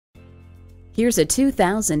Here's a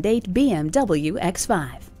 2008 BMW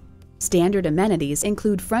X5. Standard amenities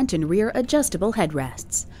include front and rear adjustable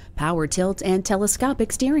headrests, power tilt and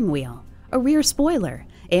telescopic steering wheel, a rear spoiler,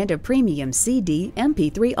 and a premium CD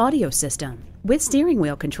MP3 audio system with steering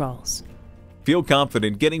wheel controls. Feel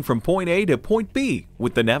confident getting from point A to point B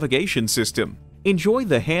with the navigation system. Enjoy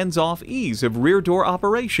the hands-off ease of rear door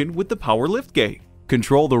operation with the power liftgate.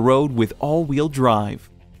 Control the road with all-wheel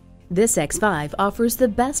drive. This X5 offers the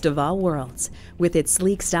best of all worlds with its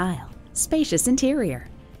sleek style, spacious interior,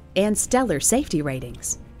 and stellar safety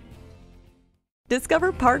ratings.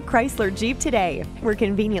 Discover Park Chrysler Jeep today. We're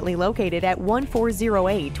conveniently located at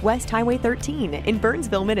 1408 West Highway 13 in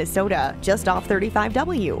Burnsville, Minnesota, just off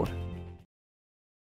 35W.